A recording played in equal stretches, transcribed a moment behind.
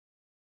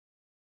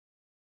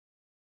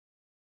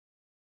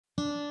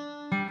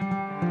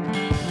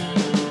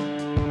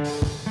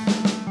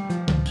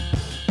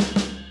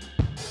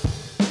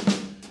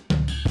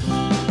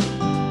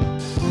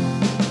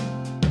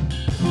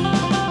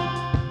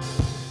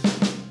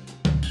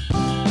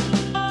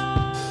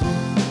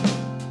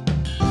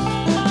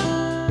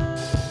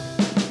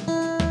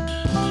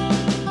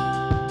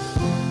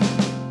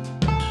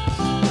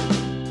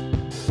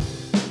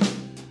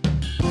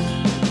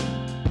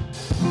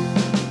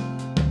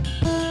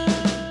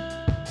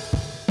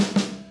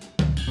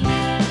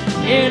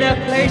In a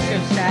place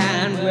of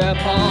sand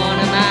whereupon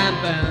a man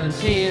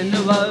burns in the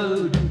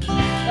road.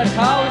 A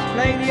car was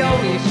playing the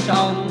oldest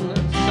song,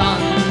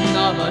 son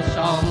of a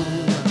song.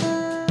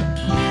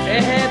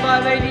 Their hair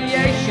by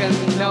radiation,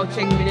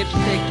 melting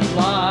lipstick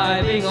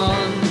driving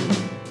on.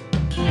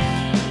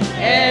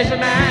 There's a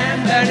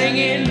man burning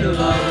in the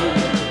road.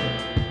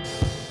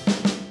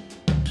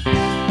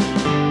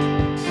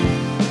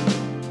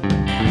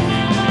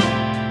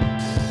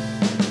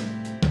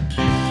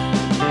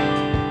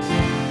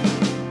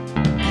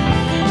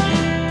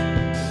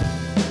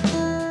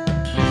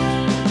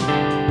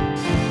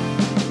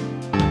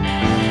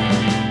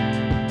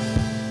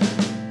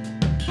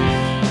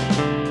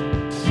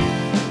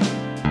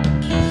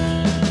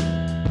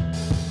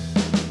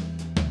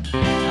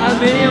 A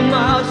million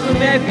miles from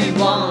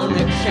everyone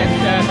except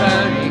a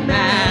burning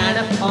man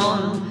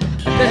upon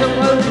a desert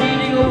road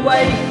leading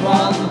away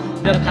from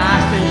the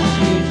past and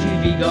soon to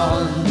be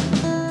gone.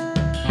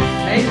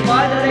 Chased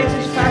by the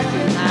latest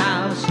fashion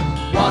house,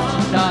 what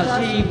does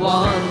he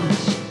want?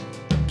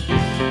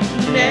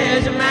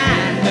 There's a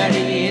man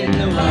burning in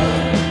the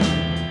road.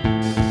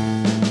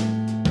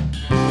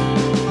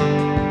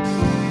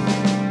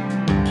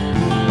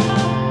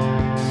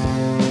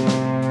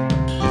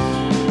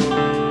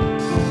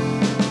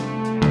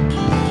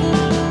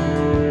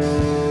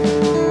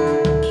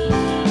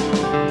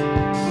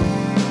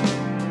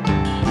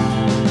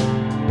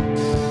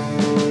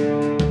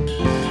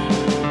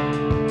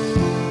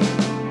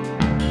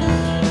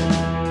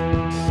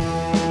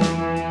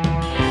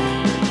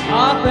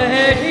 Up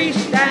ahead he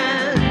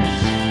stands,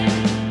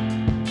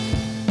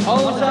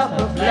 holds up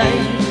a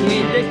flame to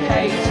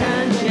indicate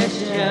and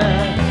gesture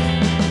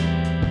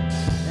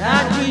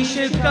that we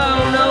should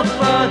go no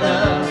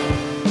further.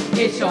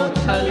 It's all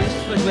toast,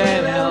 but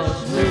where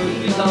else will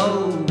we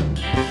go?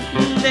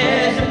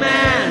 There's a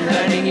man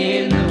burning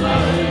in the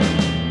road.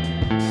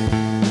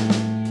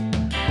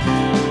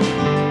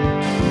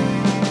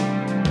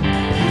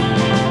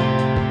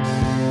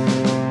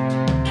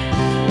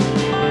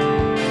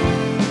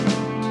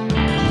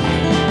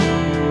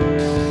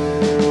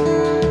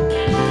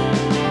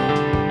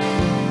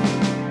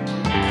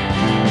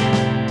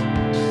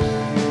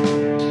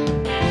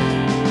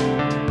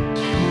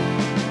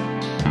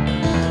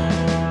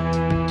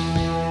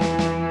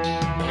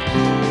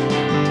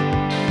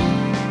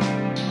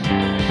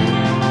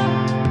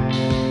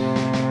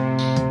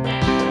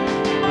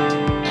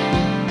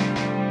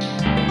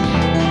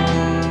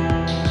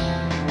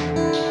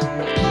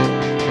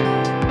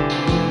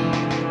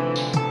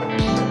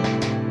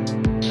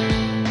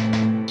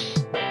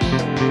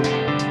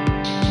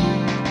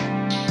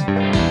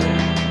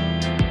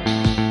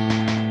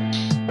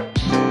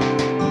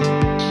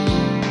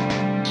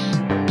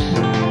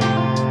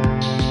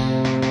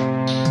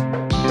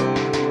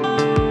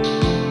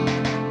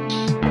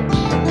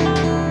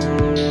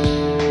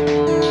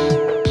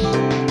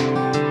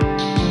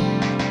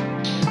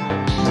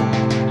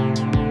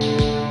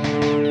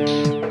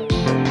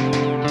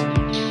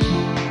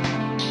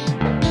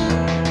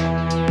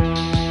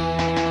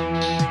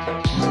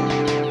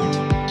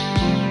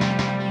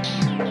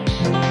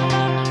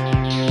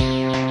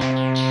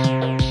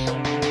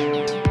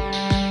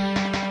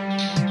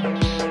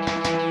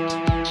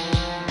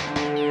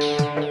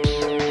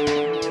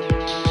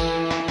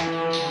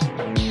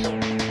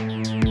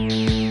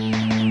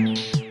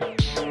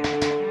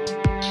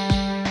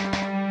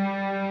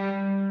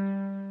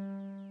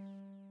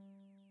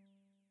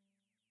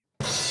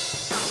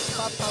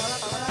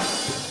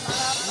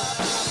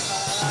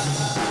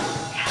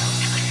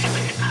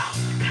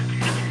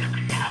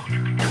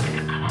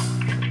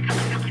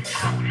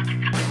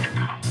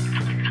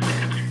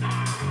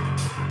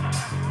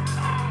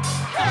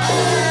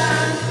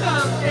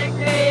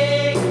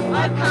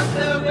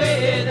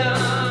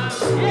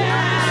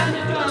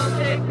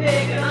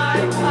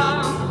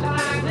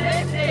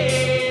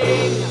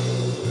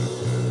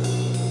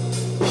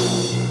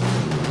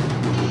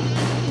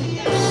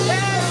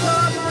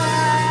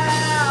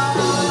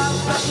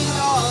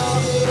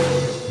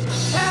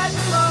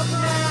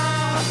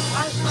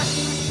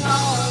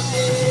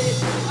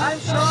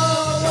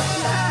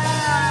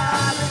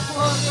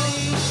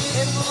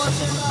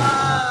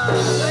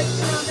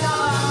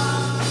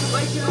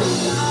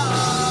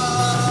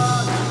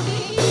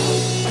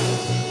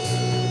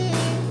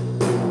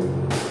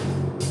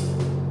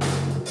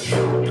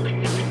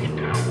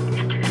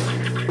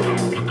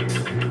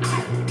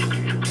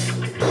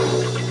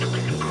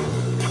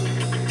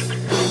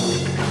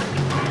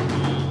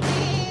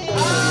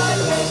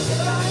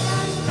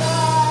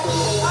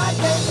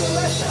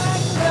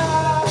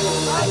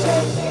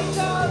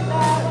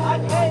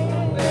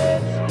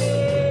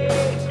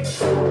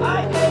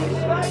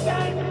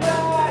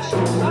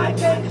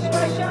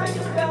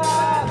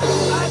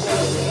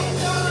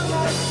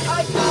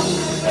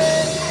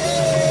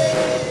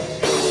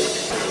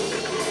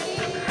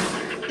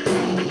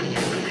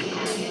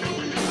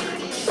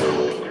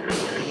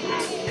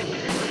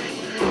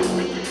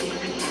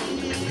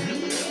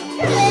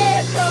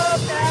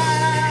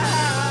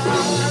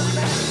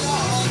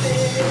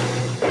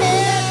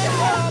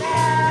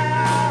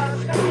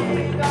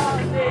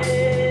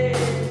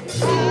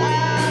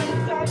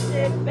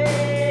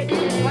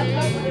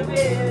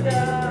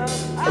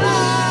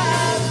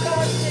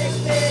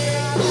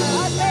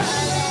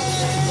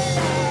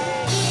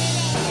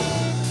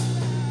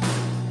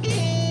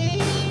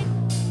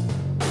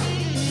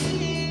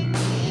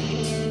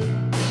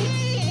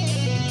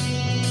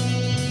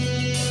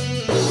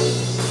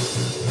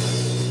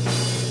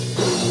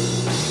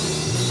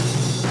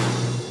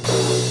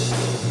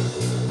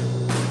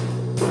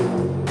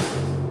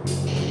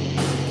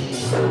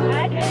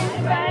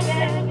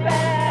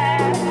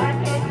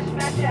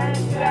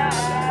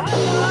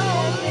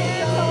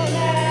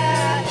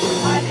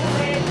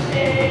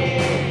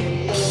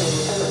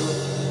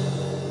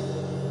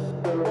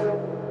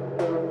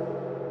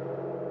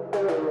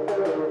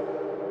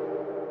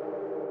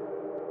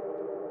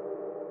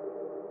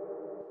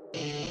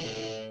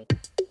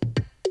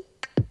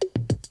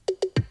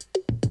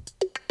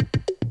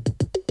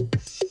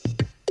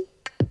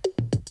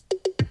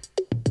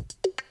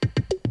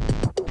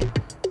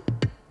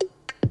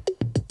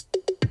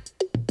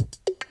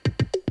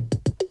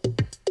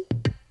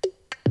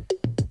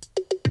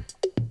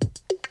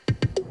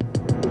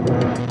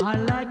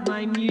 like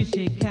my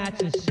music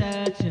at a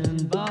certain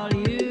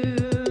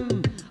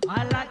volume.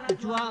 I like the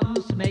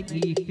drums to make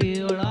me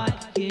feel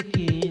like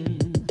kicking.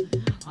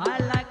 I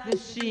like the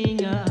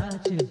singer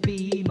to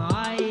be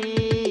my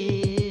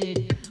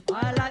head.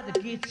 I like the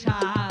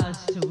guitars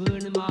to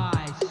ruin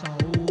my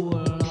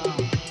soul.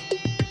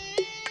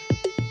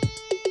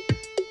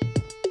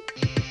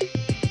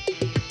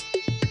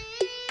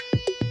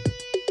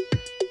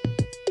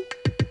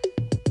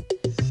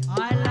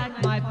 I like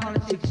my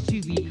politics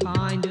to be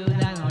kinder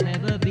than I'll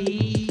ever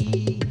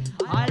be.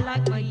 I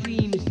like my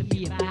dreams to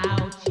be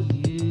about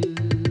you.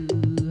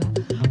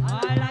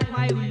 I like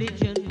my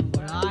religion,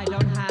 but I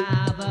don't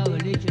have a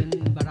religion.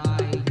 But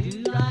I do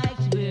like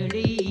to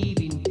believe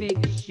in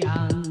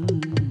fiction.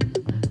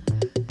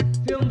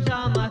 Films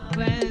are my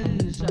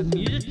friends,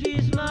 music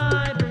is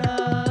my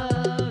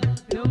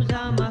blood. Films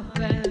are my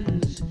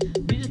friends,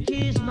 music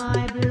is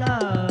my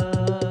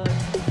blood.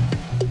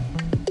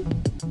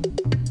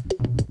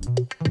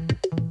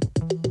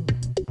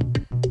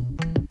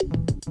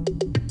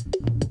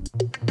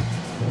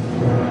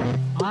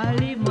 I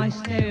leave my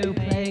stereo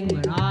playing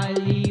when I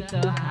leave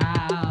the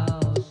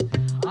house.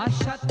 I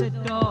shut the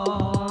door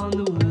on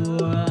the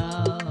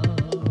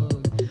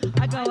world.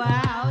 I go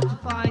out to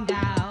find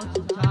out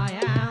what I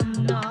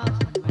am not.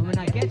 And when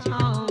I get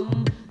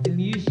home, the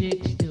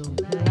music's still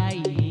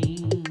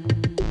playing.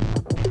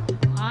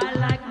 I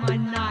like my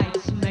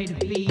nights made of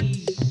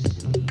peace.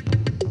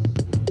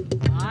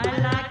 I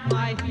like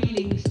my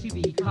feelings to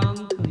be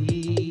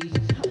concrete.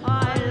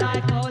 I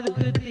like all the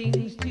good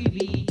things to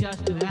be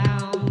just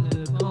around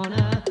the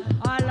corner.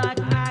 I like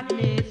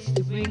magnets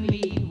to bring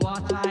me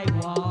what I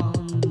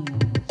want.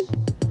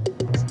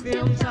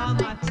 Films are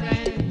my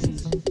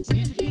friends,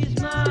 music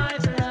is my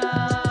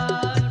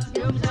blood.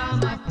 Films are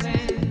my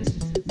friends,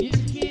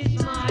 music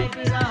is my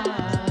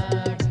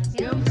blood.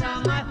 Films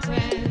are my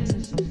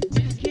friends,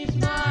 music is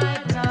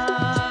my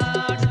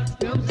blood.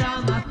 Films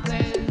are my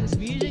friends,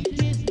 music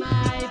is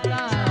my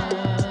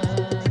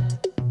blood.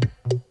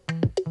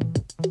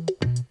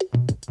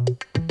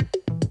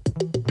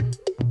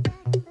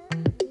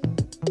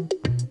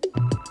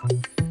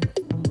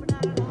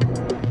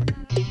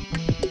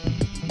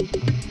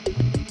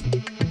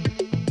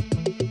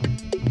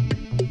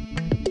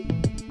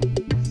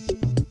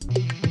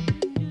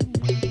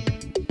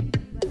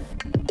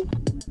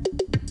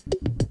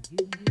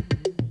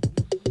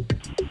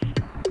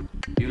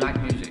 You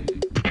like music?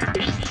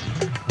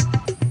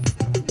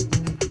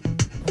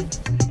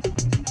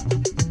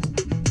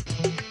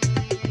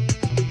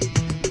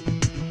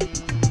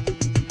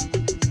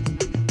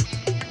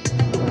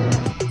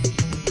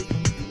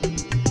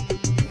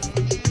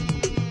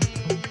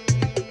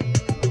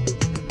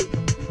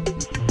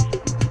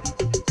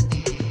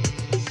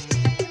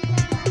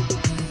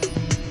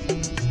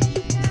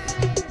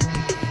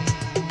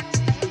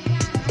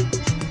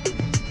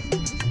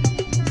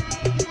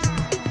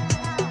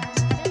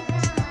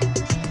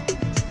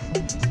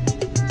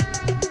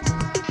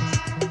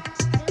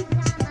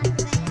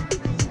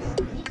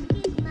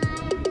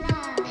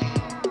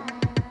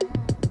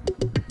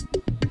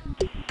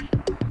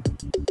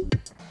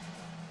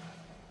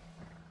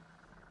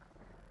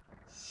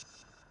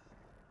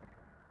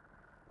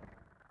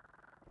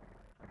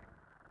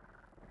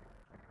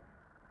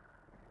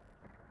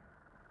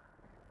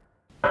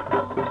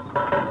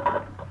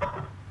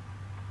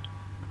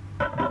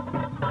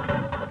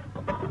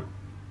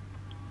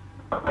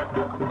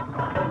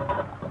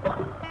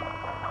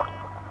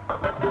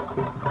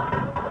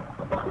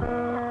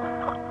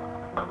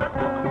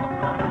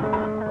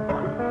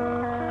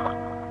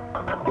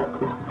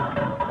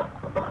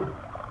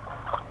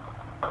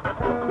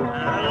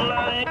 I'm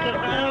like a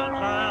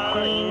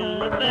vampire in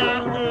the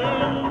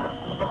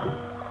bathroom,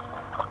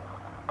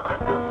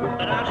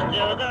 but I've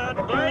still got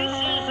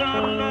braces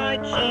on my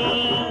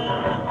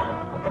teeth.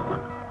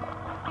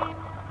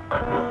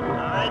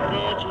 I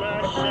gorge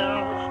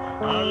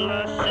myself on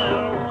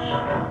myself.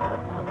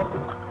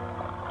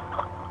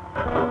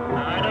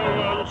 I don't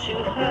want to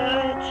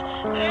hurt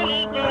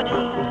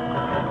anybody,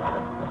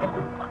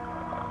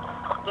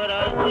 but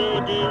I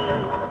will do.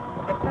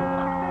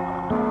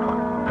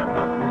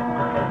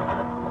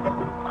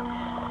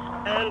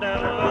 And I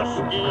must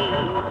do.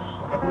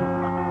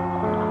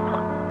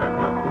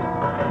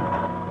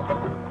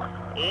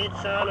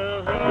 It's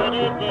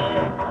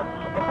unavoidable.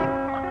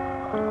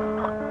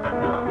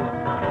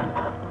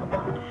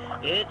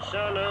 It's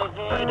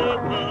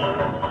unavoidable.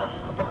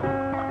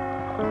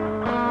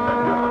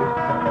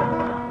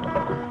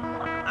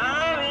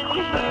 I'm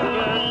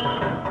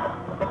inhuman.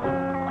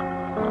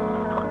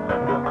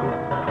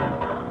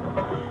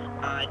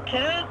 I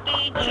can't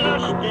be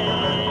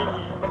trusted.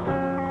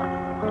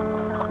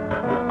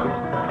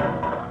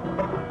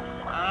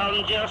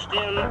 I'm just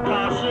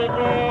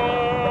impossible.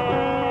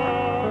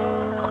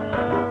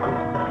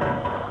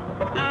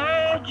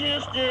 I'm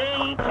just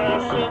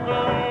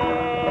impossible.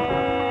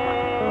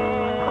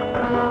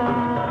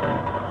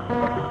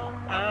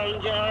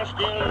 I'm just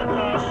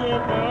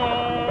impossible.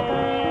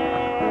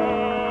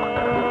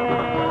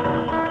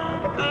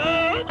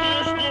 I'm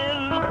just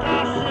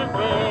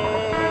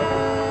impossible.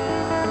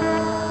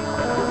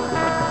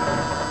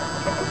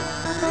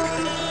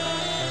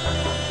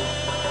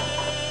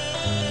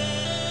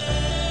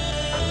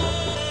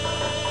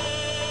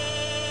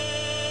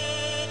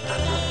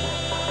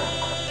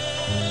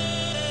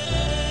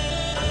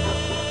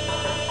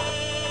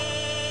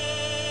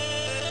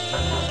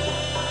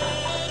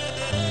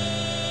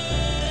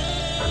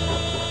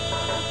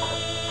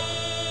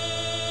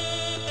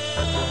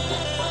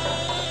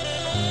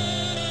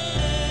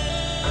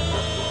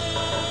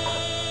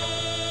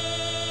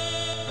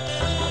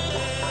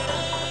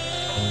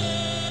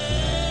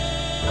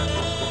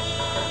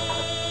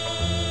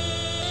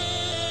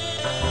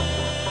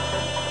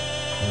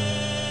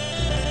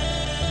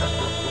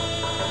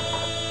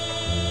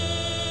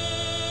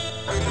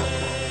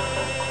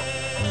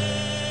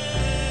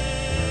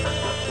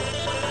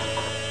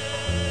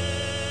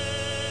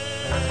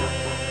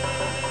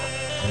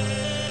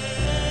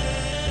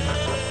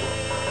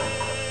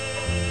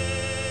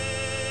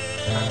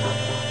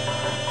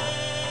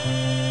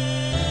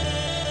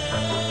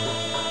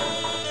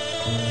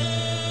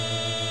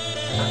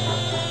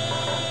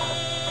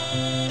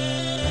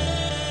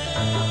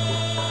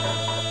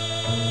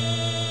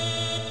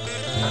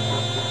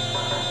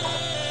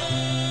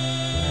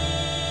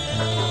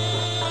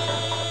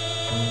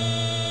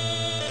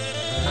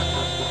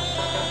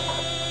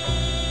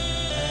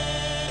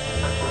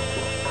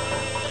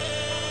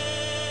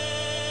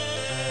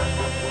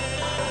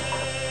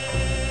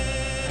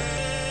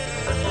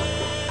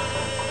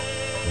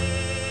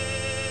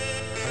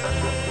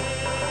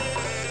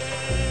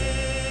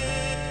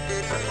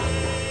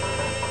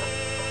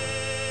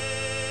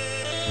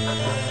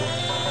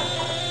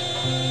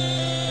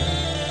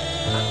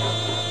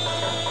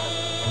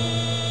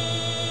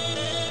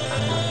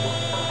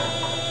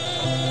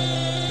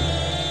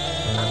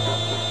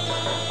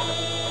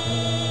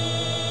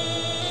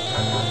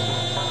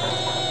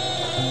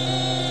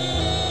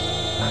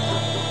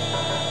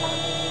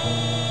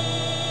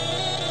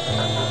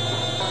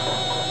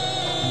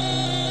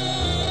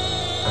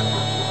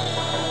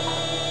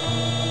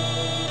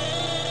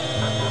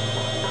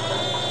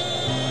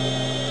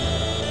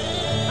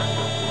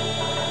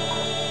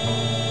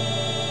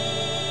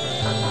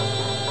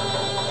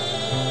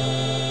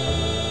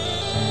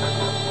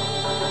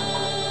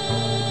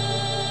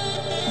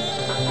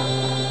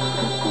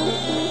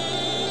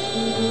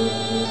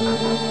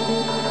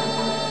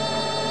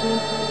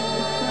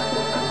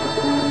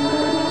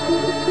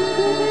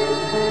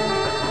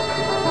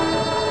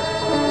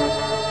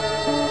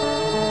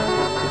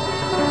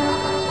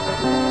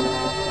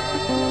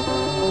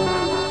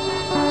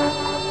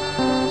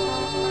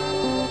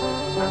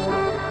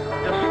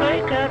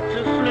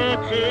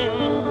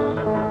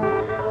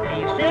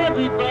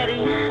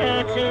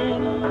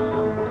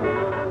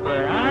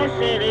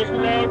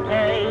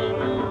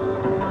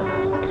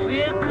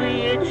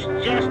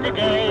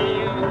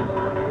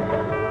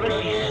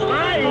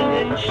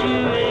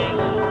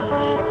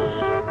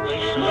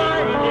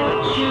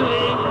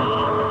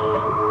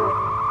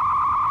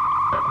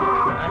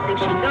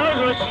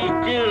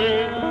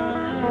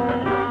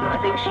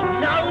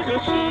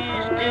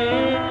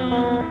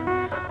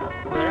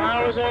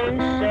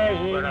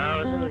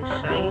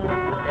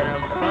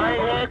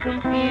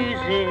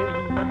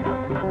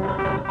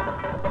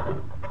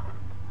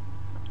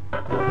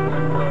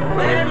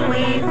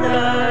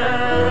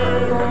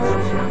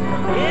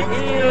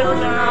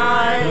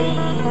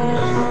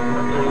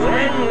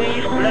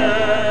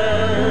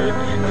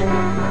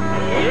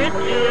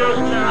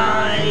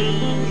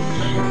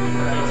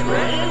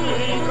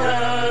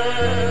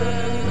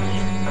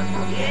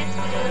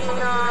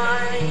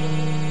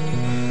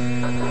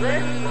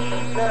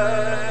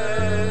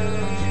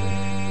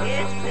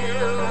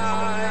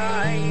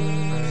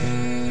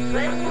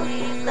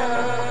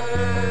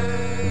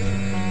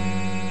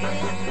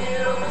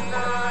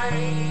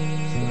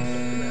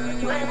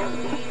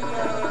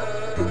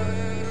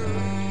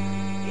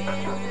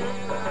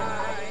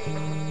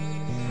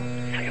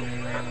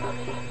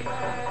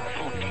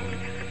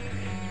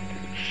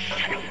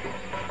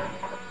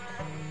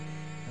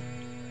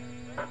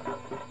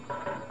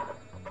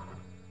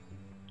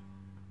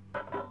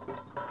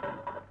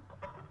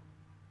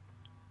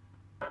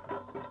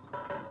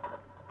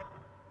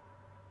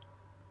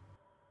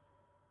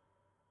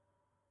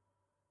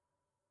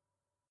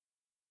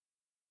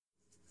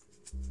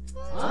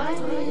 I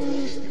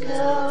miss the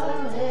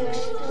girl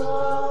next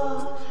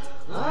door.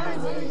 I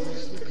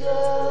miss the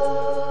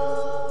girl.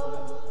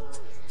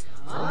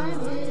 I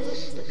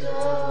miss the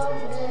girl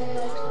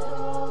next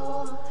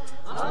door.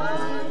 I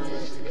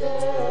miss the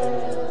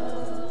girl.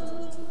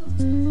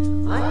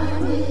 I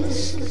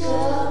miss the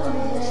girl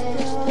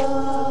next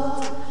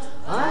door.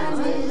 I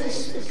miss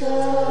the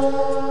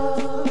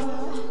girl.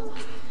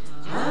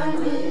 I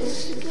miss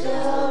the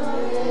girl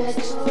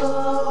next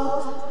door.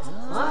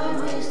 I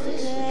miss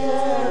this girl.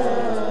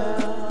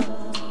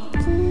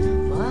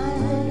 My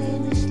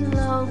name is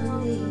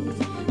Lonely.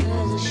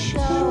 There's a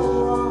show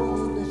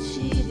on the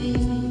TV.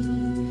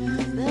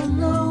 There's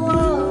no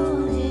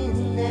one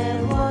in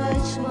their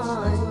right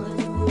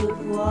mind would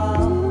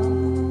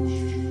watch.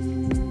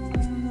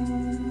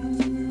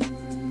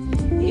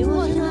 It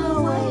wasn't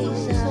always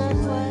that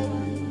way.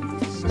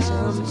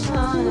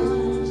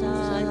 Sometimes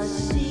I'd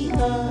see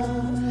her.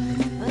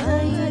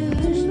 I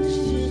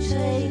used to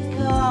take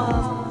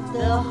off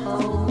the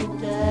whole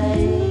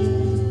day.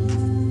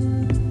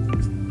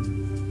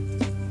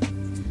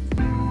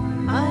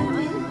 I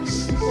miss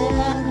the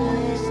girl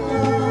next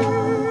door.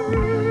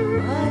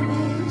 I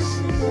miss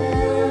the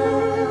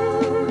girl.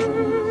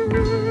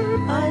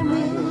 I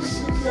miss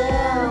the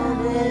girl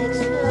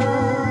next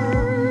door.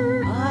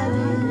 I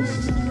miss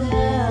the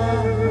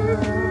girl.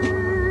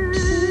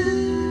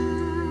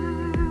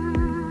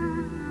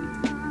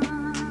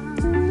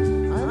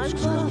 I'm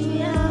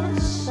scrubbing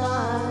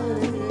outside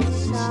and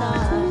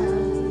inside.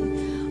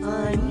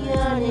 I'm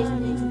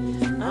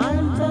yearning,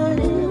 I'm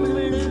burning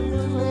blue.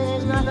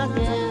 There's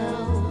nothing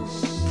else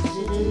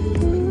to do.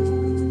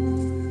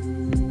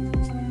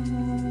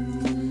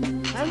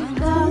 I'm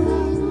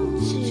going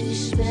to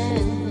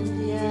spend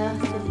the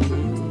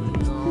afternoon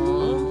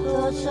on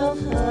thoughts of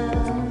her.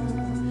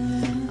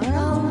 And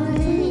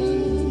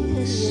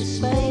only a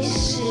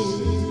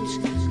spacesuit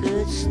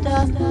could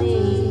stop me.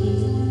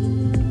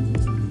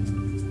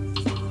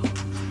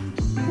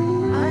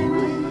 I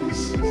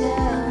miss the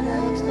girl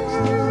next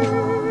door.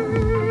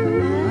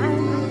 I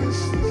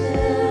miss the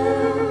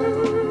girl.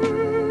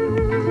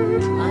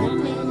 I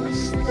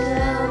miss the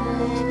girl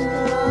next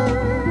door.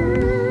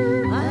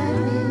 I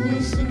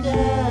miss the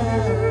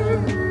girl.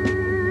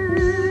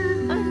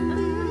 I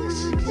miss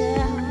the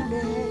girl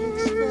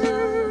next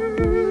door.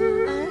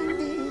 I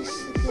miss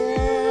the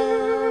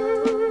girl.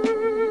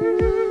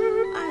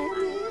 I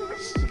miss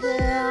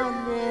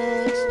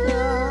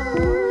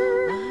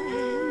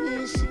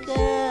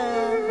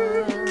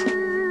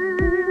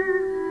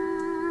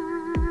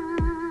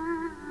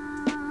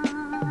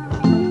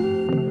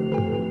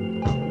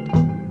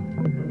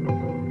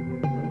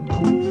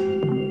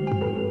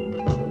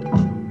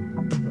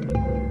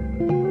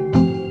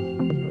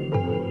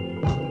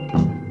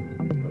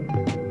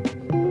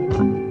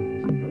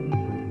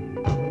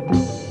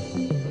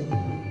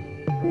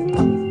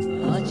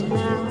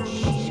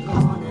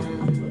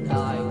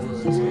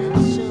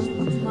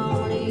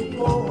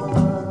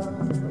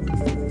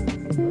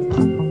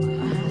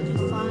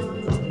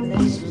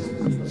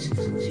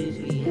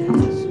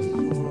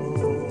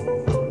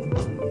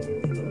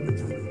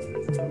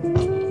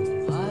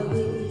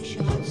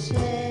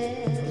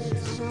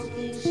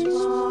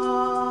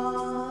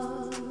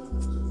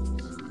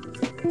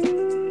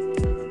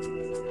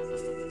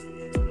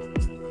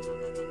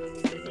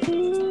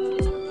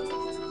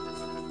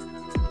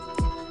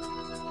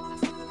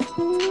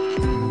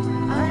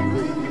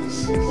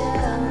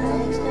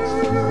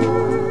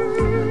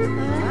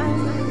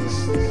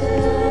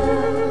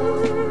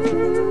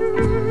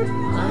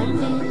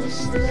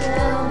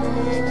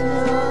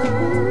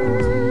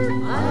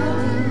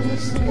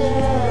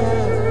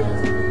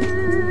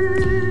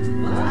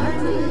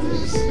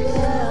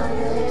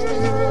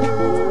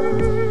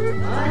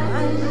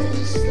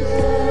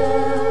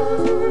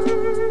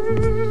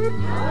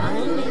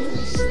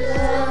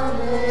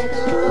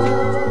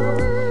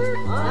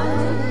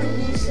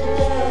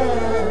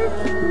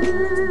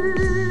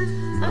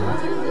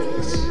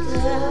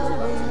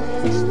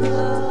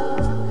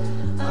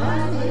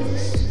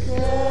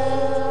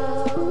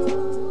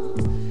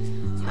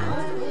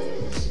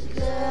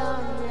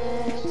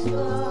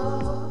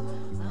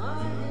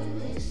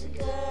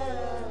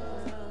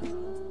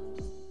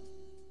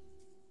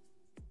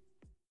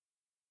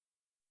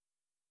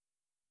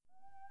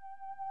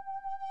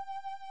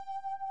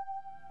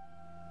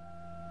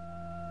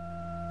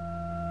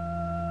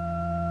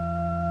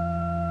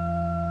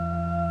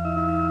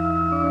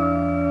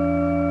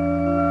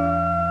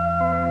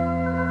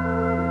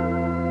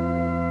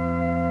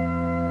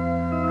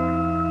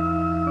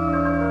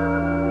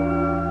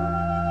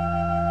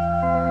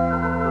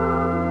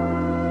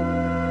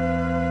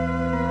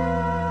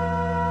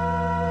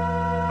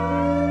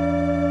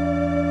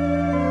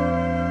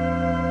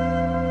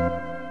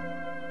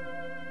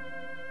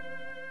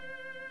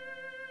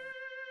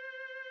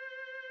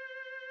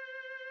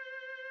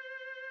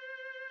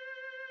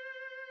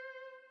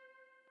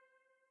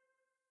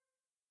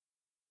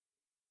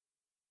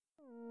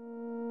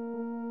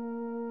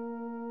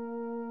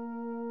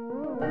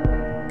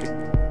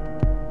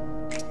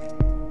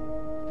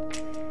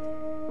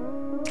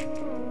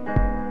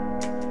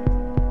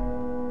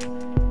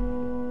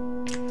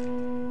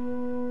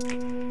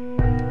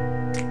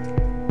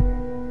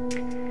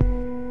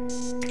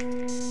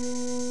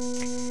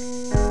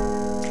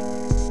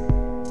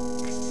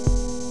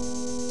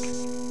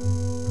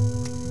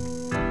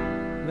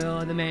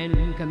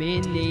come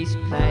in these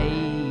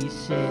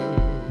places,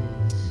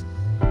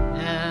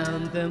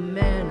 and the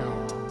men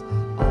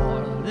are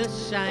all the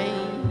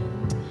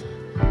same.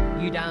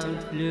 You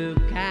don't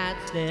look at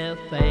their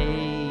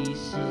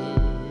faces,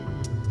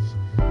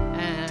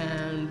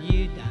 and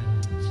you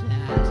don't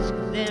ask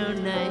their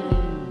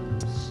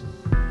names.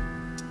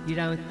 You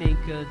don't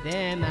think of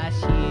them as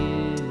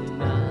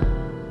human.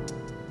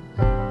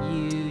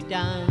 You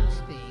don't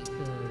think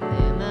of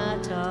them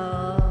at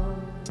all.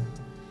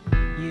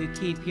 You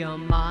keep your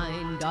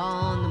mind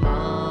on the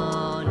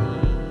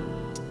money,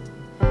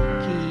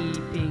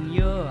 keeping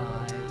your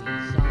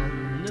eyes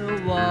on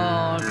the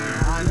wall.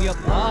 I'm your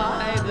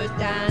private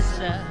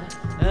dancer,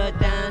 a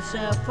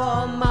dancer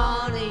for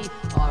money.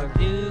 I'll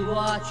do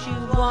what you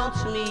want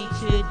me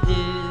to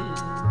do.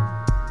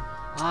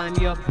 I'm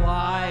your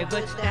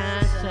private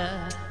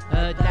dancer,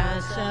 a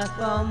dancer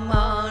for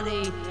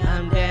money,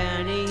 and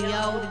any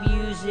old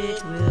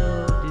music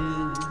will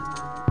do.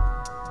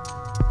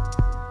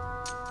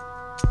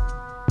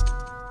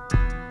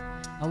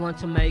 I want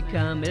to make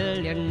 $1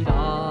 million.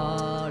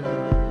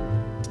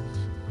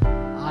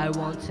 I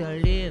want to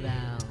live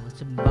out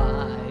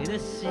by the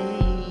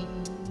sea.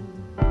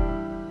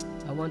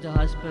 I want a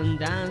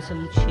husband and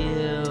some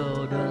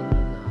children.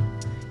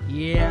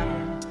 Yeah,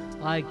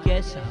 I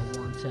guess I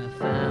want a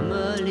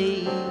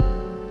family.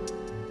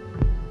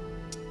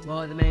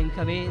 Well, the men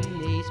come in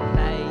these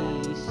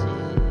places,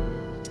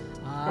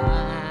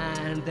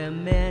 and the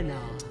men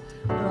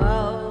are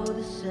all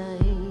the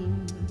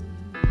same.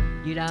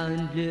 You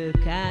don't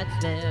look at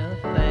their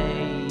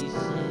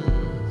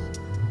faces,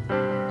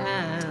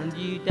 and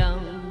you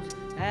don't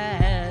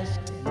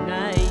ask their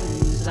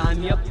names.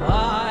 I'm your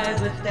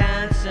private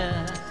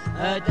dancer,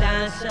 a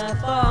dancer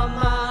for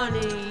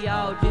money.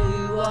 I'll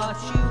do what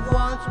you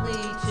want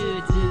me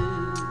to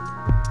do.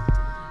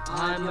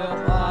 I'm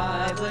your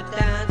private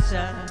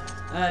dancer,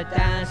 a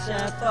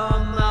dancer for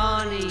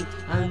money,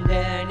 and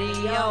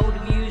any old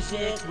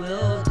music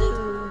will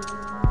do.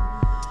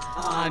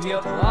 I'm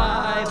your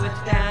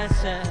private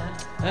dancer,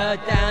 a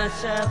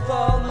dancer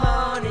for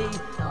money.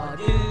 I'll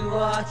do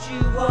what you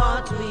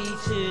want me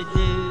to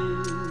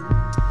do.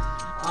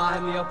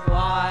 I'm your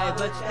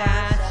private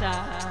dancer,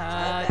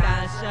 a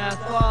dancer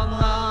for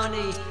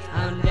money,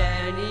 and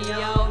any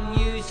old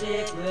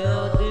music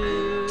will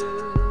do.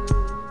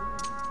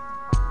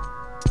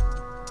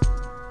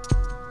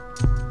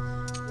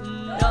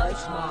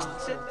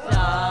 Deutschmarks and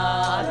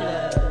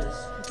dollars,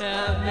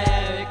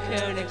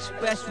 American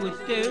Express would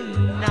do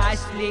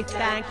nicely,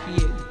 thank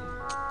you.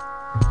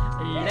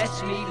 Let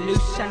me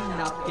loosen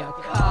up your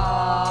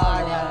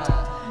collar.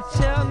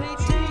 Tell me,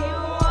 do you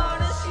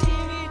wanna see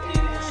me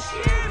do the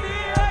shimmy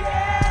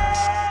again?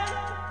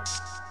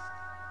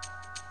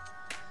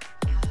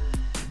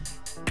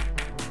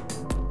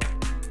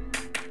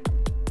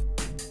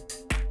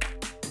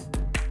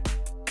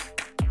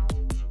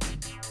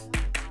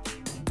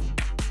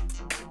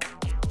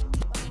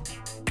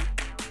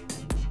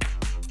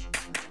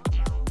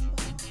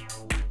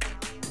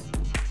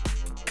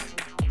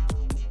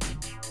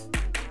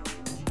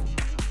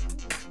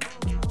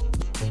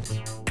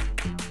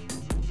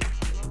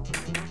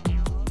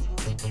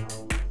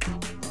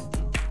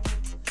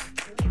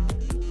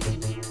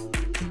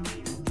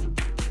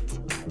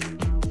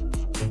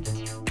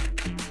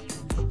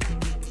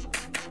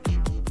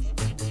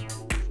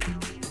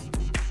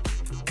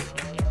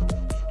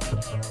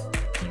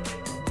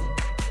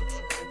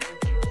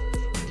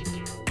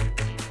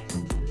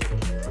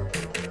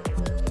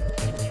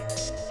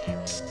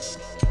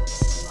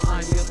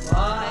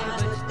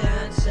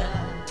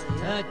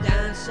 a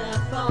dancer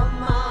for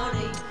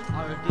money,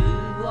 or do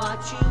what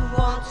you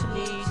want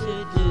me to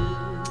do.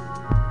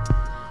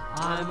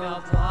 I'm a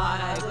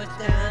private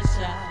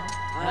dancer,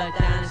 a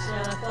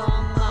dancer for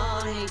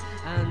money,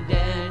 and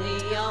any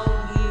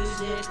old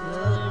music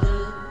will do.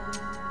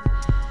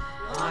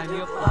 I'm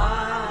your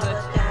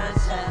private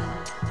dancer,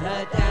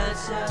 a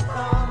dancer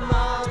for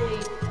money,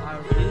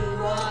 I'll do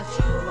what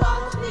you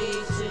want me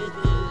to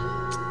do.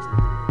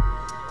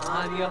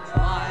 I'm your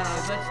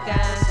private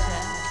dancer,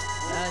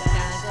 a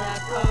dancer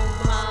for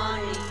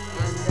money,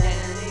 and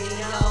any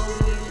old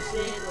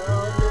music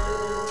will do.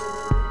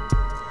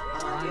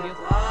 I'm your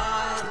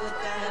private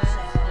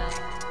dancer,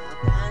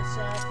 a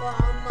dancer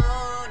for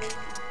money.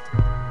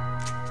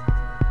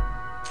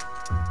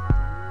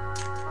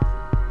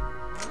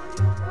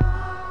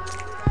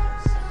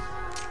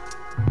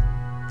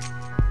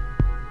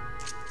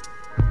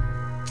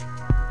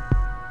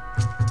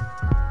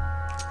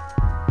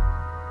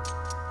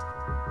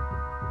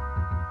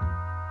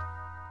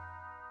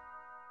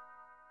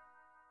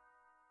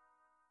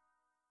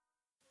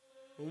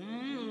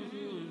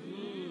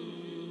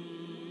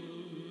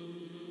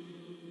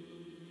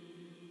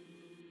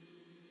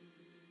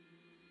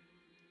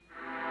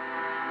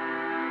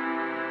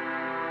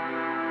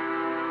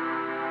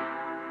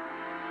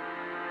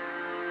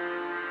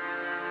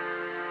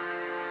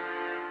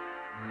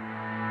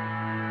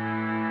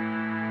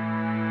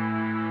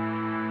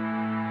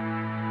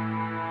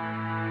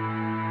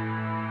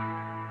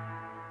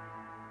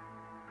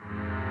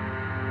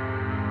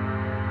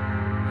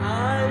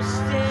 I'm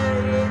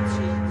staring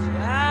into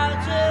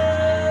outer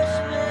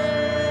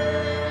space.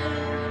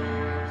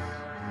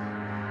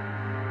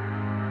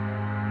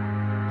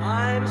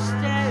 I'm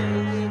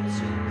staring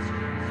into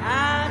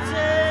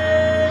outer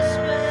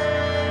space.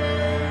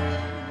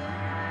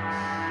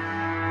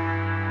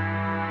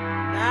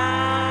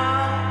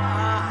 Now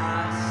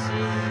I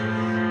see.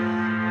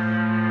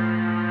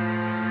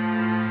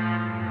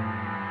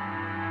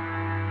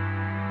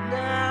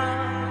 Now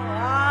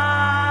I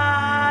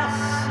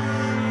see.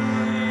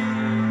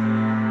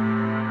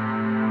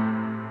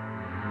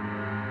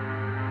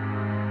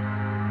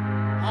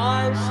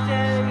 I'm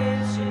staring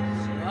into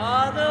the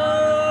other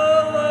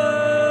world.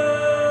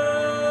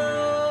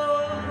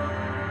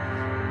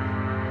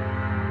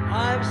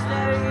 I'm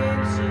staring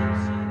into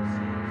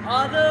the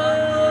other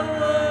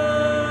world.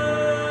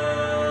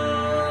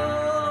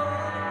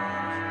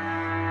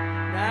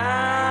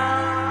 Now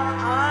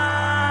I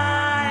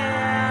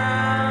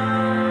am.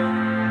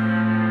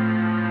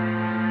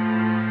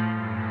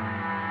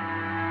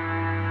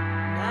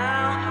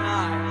 Now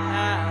I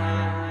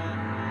am.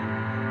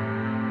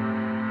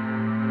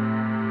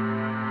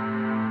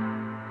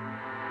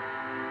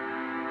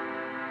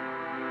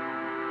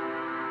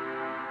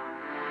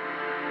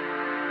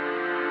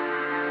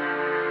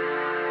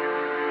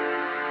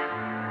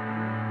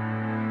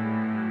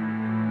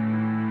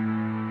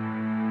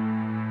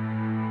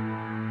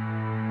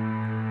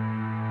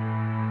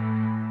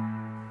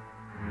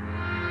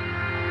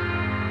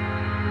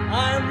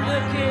 I'm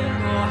looking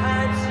more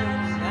handsome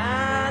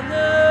than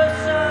the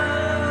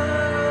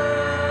sun.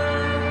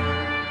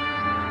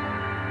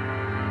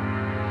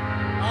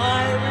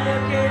 I'm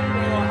looking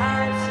more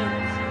handsome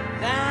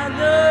than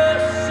the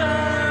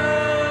sun.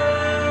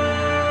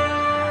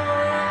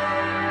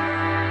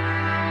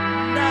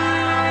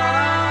 Now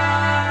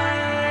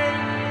I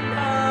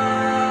know.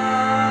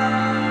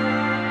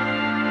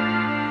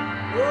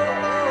 Oh,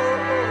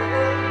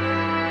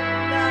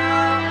 now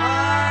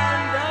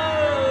I know.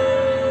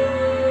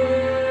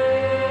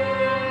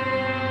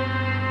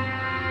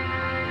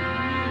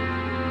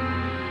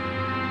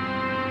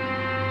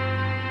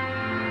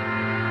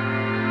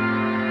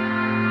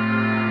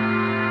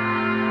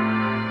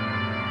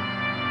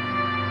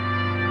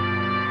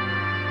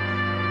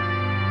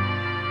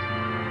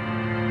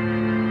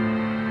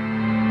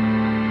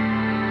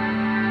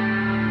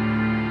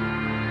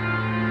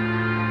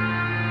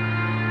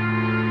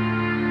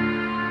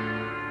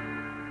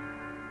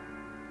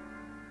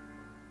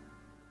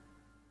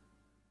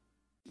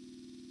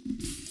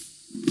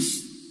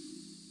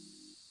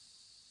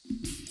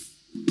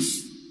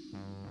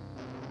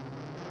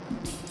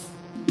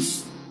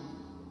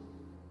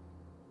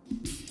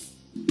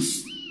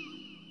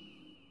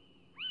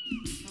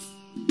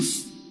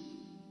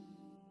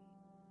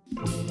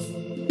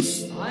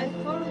 I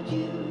followed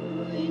you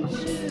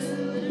into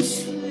the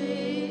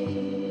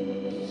trees.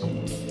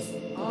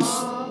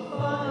 Our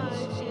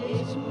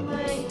voices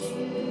made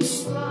you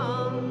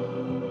run.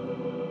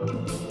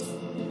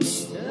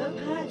 The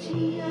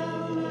patio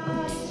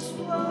lights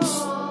were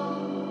on,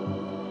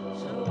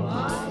 so I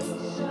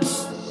saw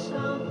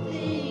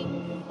something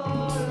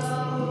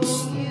follow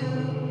you.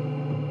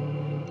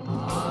 I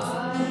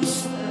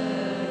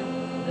heard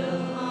the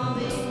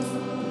humming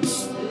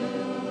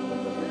through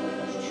the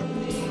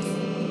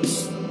trees.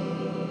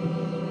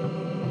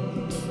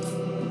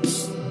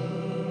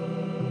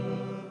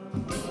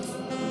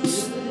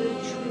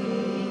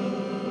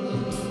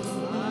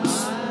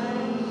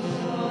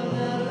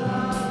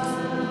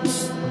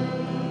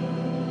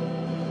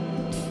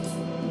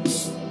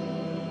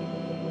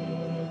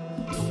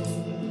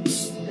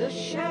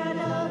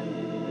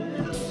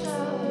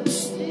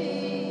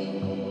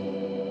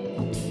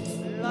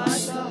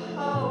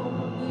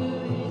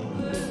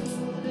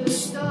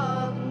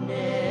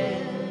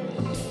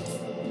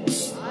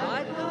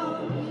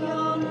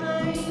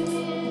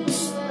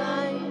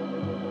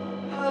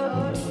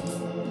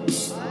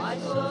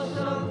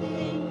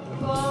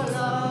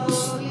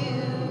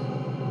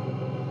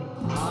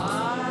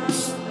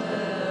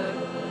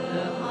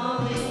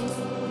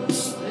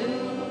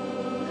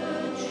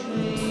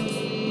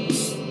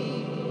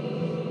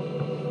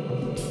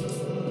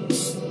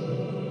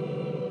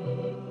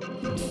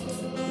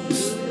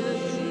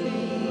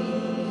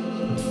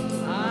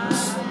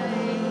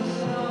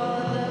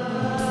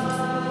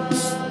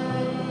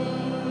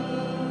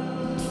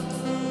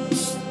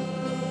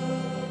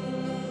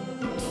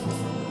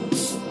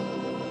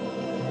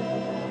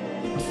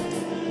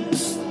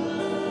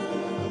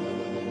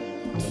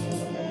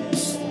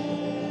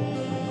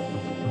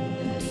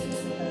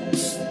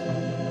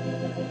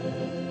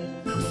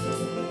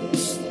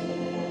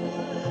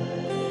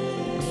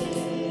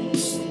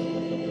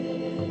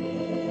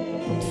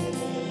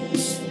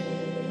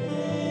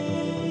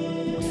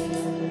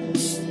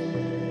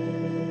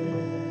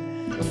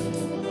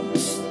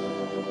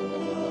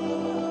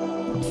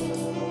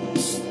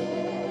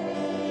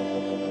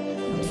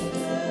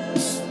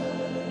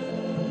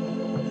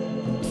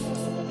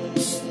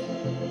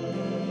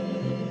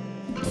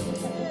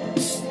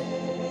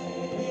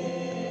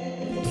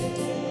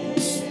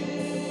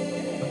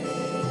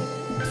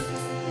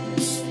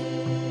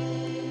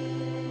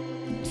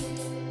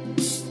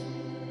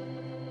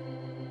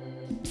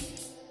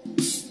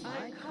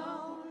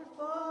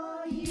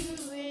 you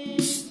in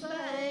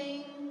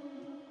vain,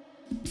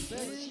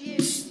 but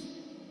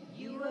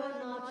you were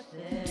not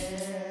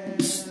there.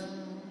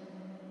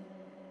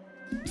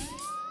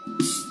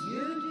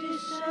 You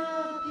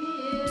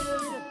disappeared,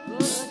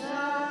 but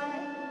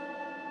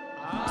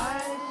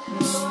I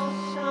saw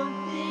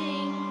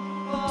something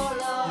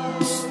follow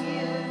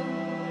you.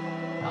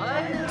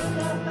 I looked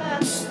up at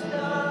the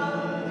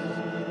stars.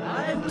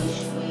 I wish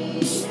we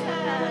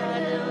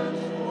hadn't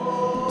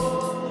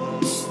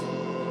fallen.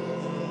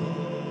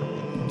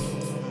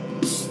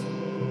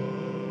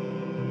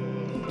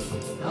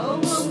 No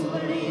one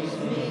believes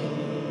me.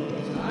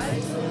 I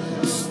saw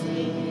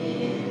something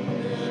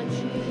in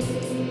the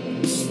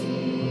trees.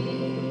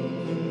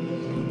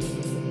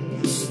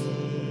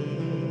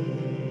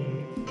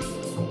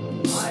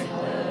 I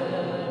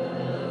heard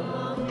the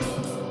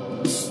humming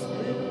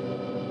through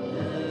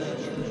the trees. Through the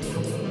trees,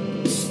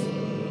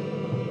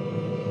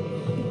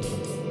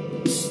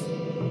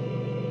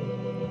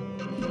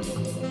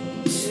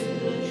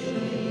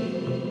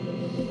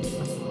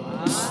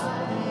 I saw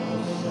the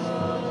light.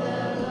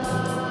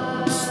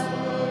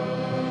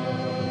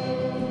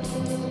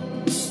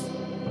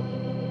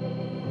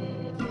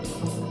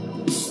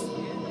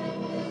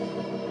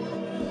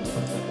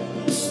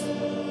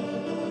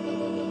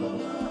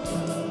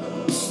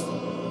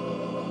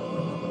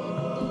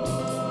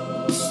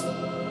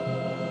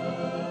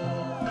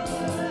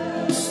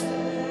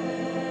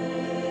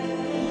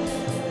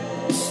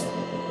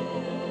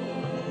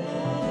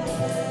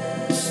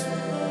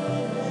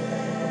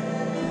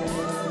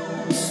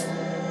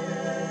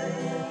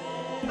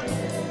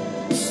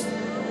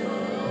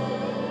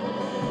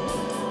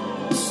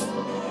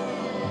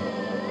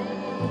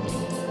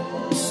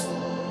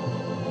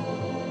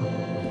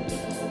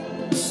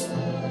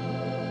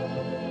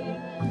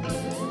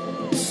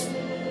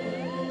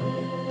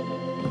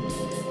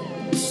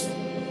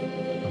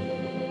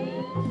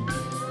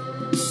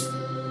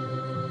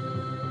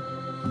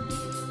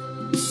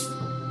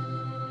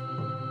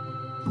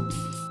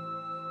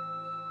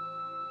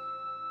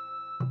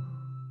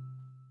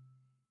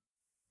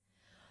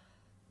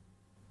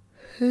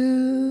 Who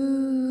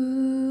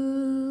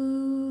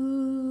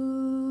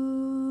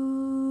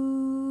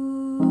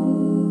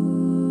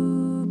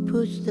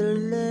puts the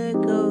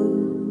Lego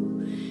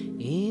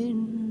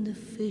in the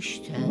fish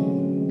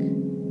tank?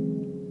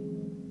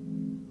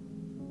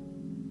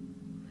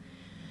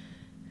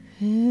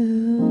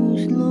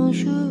 Whose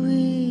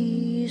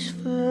lingerie is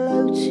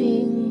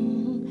floating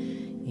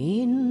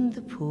in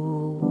the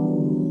pool?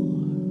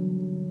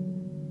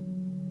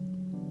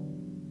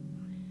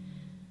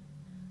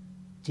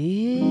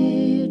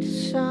 Did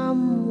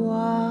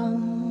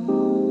someone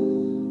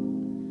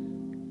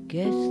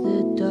get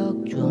the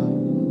dog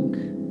drunk?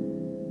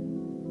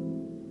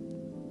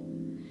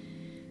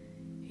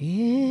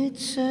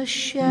 It's a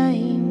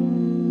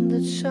shame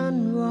that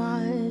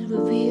sunrise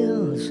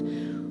reveals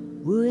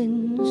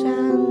ruins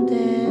and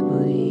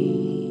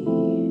debris.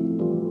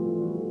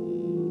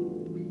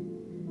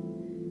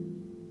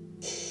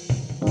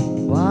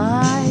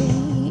 Why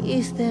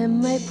is there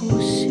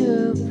maple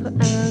syrup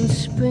and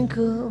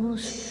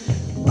sprinkles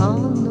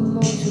on the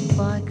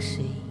motorbike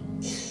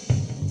seats?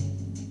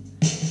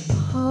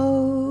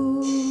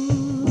 Oh,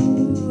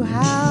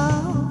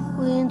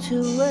 how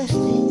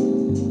interesting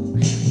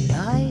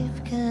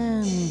life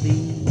can be.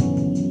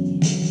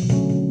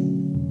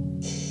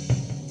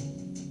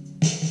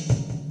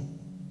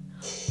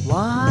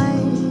 Why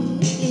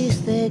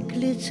is there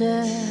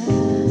glitter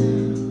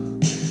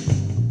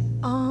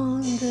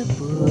on the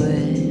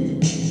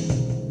bread?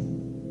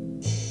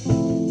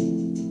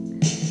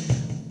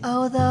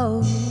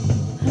 Although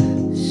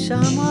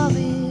some of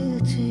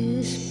it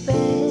is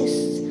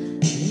best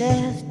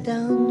left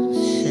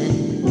unsaid.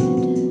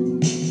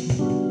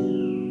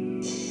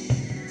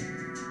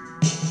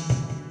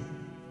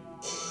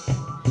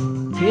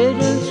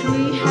 Didn't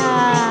we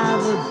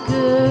have a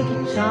good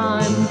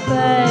time,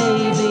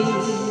 baby?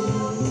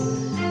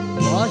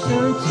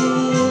 Wasn't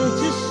it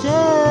a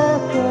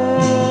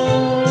circus?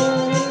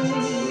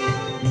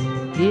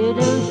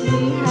 Didn't we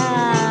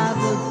have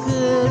a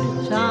good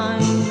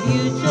time,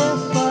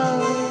 beautiful?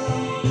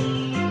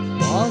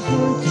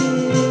 Wasn't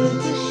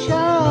it a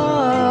show?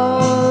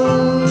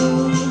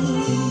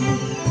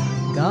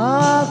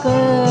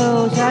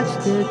 Gargoyles at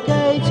the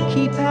gates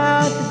keep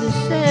out of the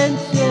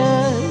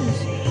centers.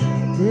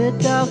 The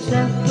dogs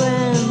are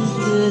friends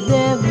with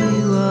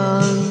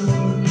everyone.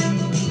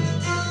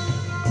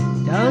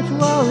 Don't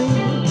worry,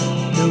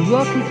 the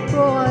Rocket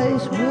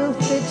Boys will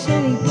fix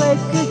any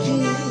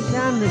breakages,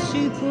 and the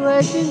Super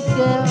Agent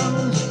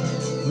Girls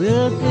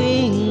will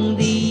bring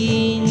the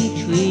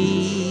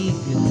intrigue.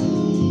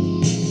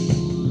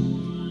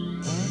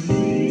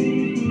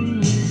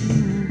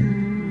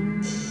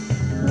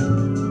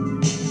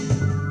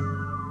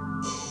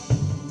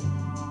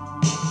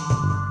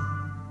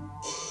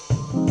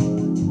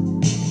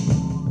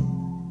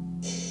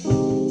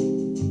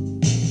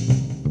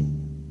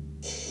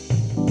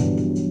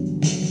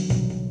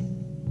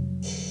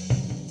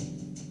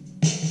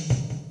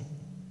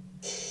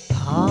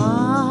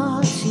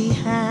 Party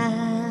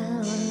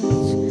hat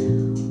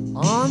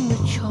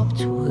the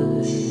chopped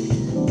wood.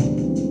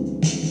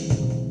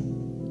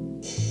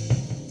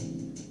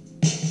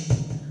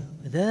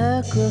 With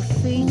the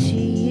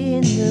graffiti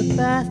in the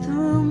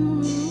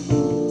bathroom,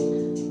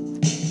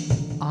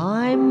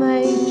 I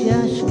may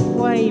just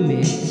frame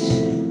it,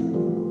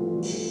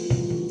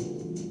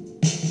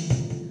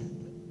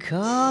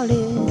 call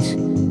it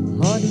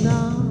modern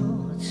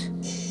art.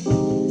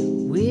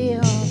 We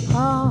are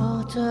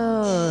part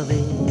of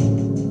it.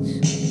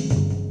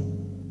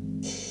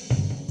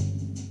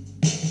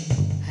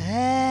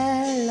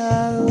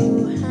 Hello,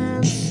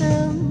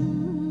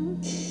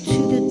 handsome, to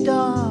the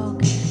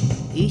dog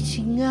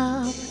eating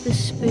up the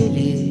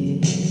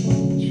spillage.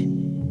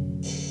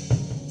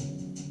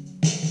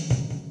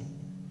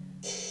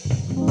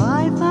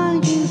 I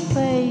find you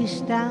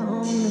face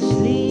down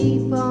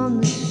asleep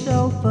on the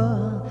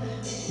sofa.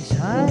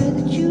 Decide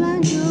that you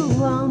and your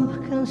rump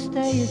can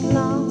stay as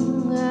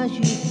long as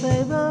you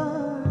favor.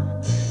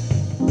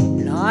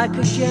 Like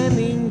a gem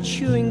in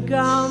chewing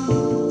gum,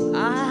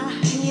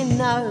 you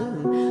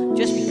know,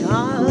 just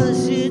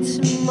because it's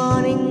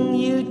morning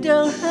you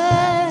don't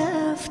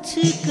have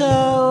to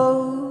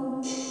go.